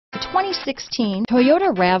2016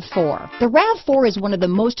 Toyota RAV4. The RAV4 is one of the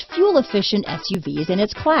most fuel-efficient SUVs in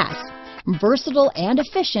its class. Versatile and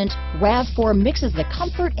efficient, RAV4 mixes the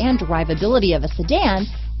comfort and drivability of a sedan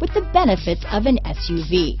with the benefits of an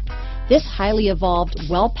SUV. This highly evolved,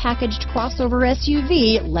 well-packaged crossover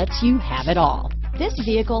SUV lets you have it all. This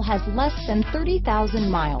vehicle has less than 30,000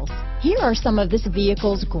 miles. Here are some of this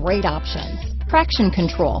vehicle's great options: traction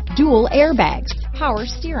control, dual airbags, power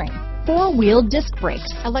steering, four-wheel disc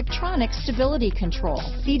brakes, electronic stability control,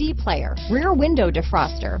 CD player, rear window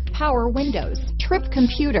defroster, power windows, trip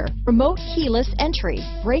computer, remote keyless entry,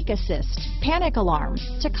 brake assist, panic alarm,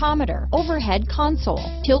 tachometer, overhead console,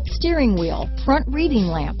 tilt steering wheel, front reading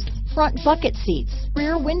lamps, front bucket seats,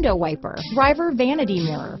 rear window wiper, driver vanity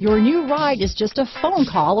mirror. Your new ride is just a phone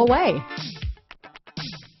call away.